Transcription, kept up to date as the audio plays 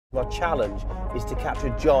My challenge is to catch a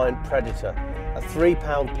giant predator, a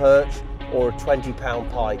 3-pound perch or a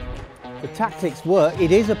 20-pound pike. The tactics work.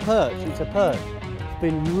 It is a perch, it's a perch. It's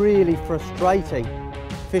been really frustrating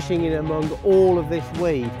fishing in among all of this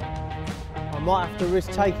weed. I might have to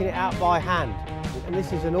risk taking it out by hand. And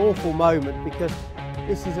this is an awful moment because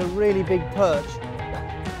this is a really big perch.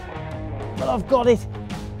 But I've got it.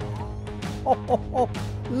 Oh,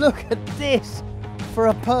 look at this for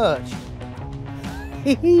a perch.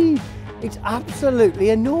 It's absolutely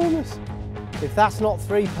enormous. If that's not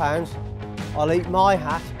 3 pounds, I'll eat my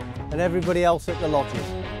hat and everybody else at the lodges.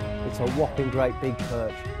 It's a whopping great big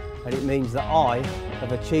perch, and it means that I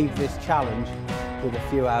have achieved this challenge with a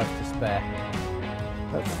few hours to spare.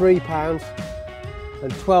 At 3 pounds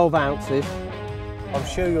and 12 ounces, I'm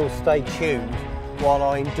sure you'll stay tuned while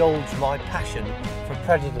I indulge my passion for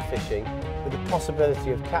predator fishing with the possibility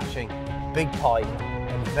of catching big pike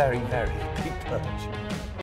and very, very big perch.